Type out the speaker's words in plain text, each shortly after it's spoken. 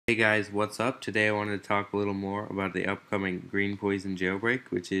Hey guys, what's up? Today I wanted to talk a little more about the upcoming GreenPois0n jailbreak,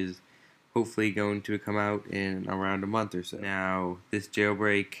 which is hopefully going to come out in around a month or so. Now, this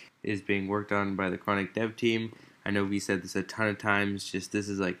jailbreak is being worked on by the Chronic Dev team. I know we said this a ton of times, just this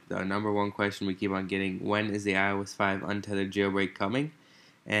is like the number one question we keep on getting. When is the iOS 5 Untethered jailbreak coming?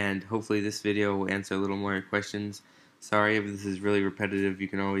 And hopefully this video will answer a little more questions. Sorry if this is really repetitive, you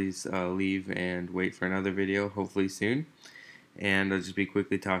can always leave and wait for another video, hopefully soon. And I'll just be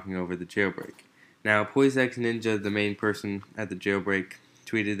quickly talking over the jailbreak. Now, PoisX Ninja, the main person at the jailbreak,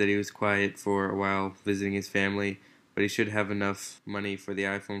 tweeted that he was quiet for a while visiting his family, but he should have enough money for the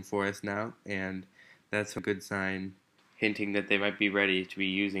iPhone 4S now, and that's a good sign, hinting that they might be ready to be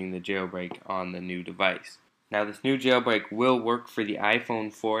using the jailbreak on the new device. Now, this new jailbreak will work for the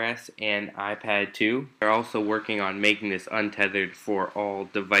iPhone 4S and iPad 2. They're also working on making this untethered for all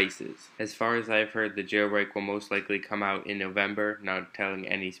devices. As far as I've heard, the jailbreak will most likely come out in November, not telling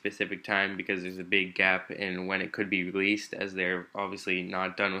any specific time because there's a big gap in when it could be released, as they're obviously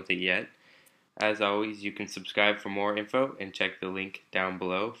not done with it yet. As always, you can subscribe for more info and check the link down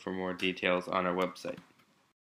below for more details on our website.